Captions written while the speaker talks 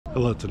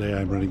Hello, today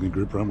I'm running a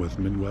group run with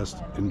Midwest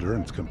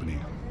Endurance Company.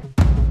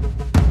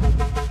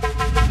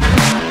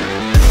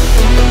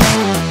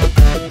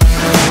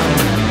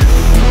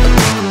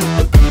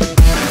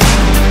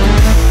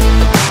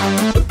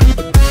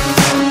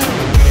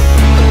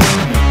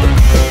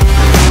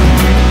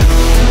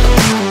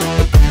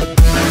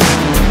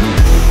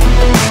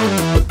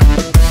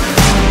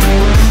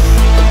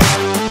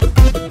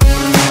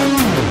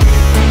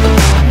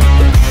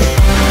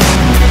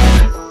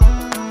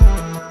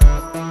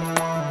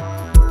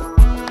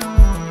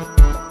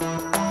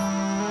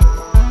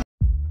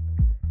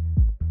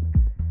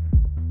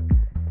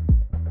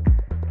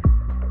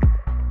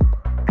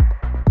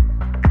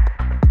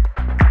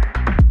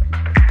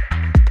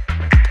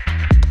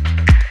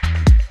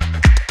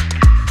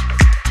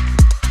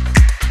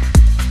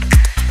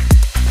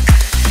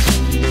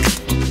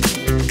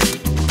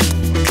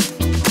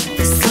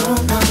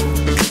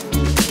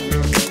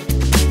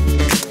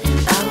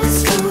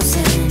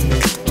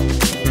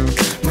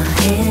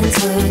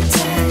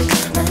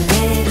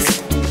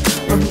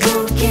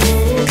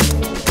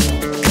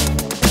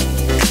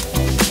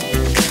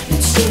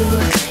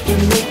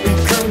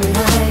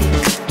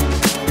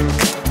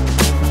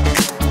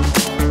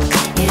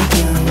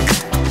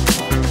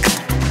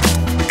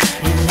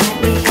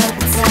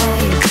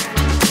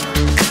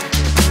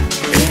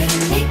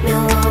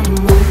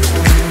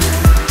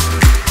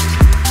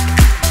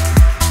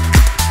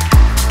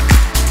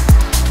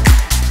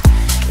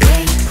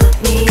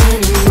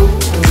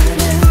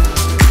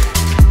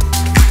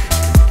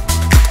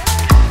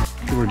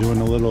 We're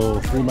doing a little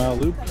 3-mile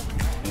loop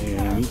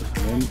and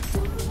then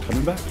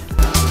coming back.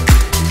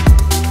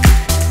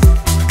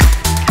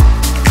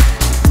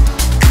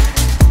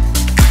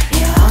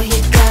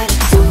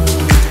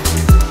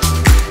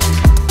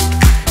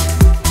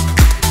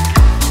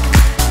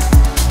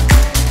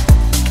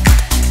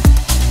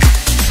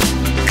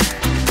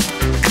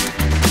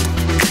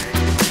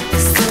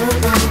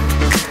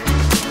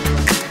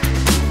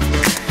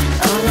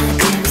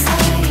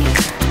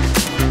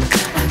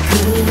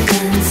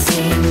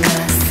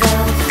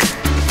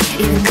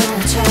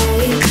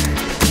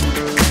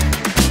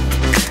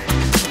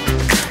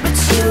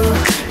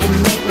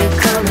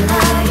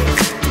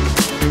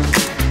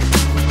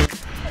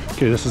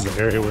 Okay, this is the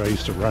area where I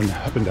used to run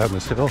up and down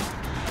this hill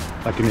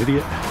like an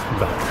idiot,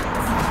 but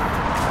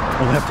I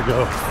only have to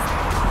go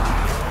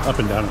up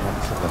and down it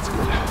once, so that's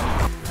good.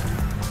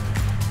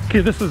 Okay,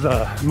 this is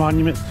a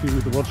monument to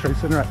the World Trade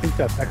Center. I think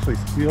that's actually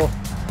steel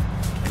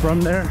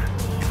from there.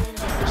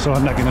 So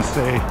I'm not gonna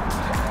say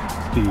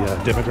the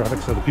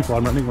demographics of the people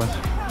I'm running with,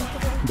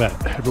 but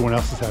everyone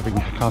else is having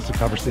a constant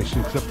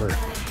conversation except for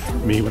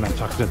me when I'm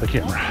talking to the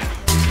camera.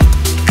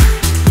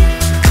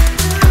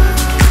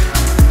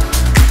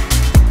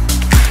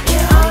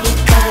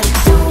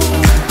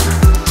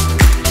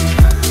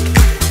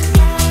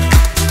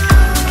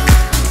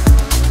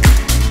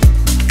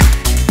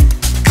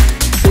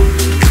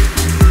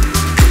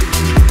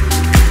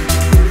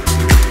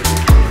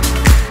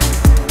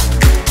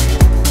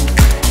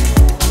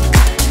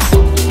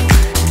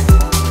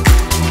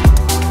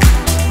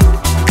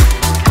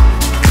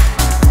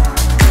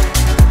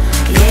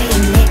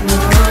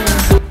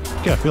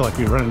 I feel like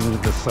we're running into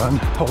the sun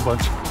a whole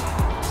bunch,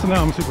 so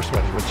now I'm super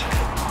sweaty, which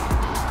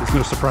is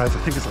no surprise. I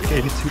think it's like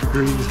 82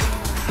 degrees,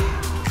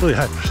 really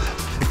high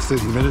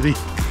percent humidity,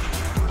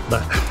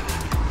 but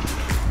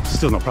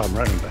still no problem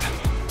running, but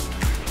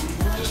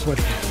just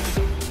sweaty.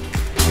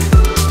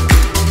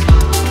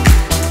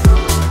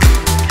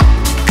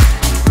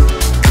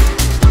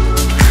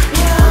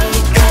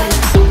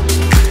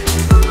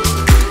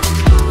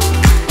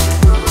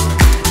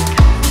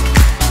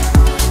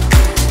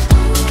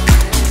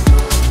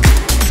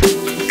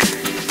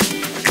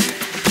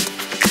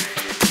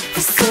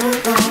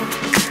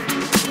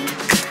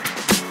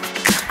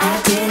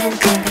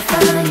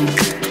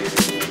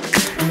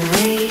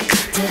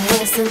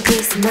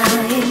 Peace of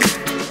mind.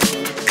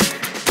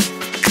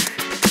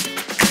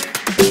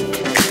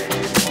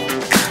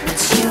 But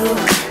you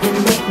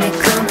make me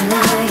come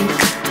alive.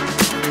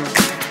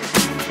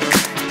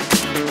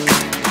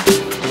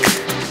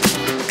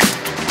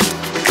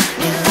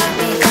 You light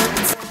me up.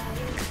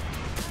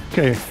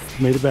 Okay,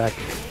 made it back.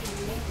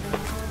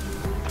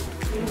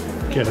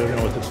 Okay, I don't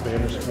know what this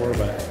banner's for,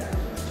 but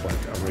it's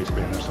like a race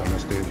banner, so I'm gonna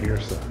stand here.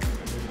 So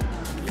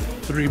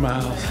 3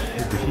 miles,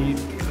 hit the heat,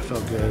 I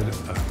felt good.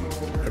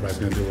 Everybody's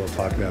gonna do a little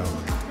talk now.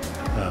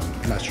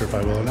 I'm not sure if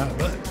I will or not,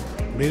 but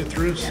made it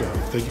through, so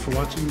thank you for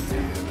watching,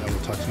 and I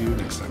will talk to you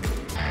next time.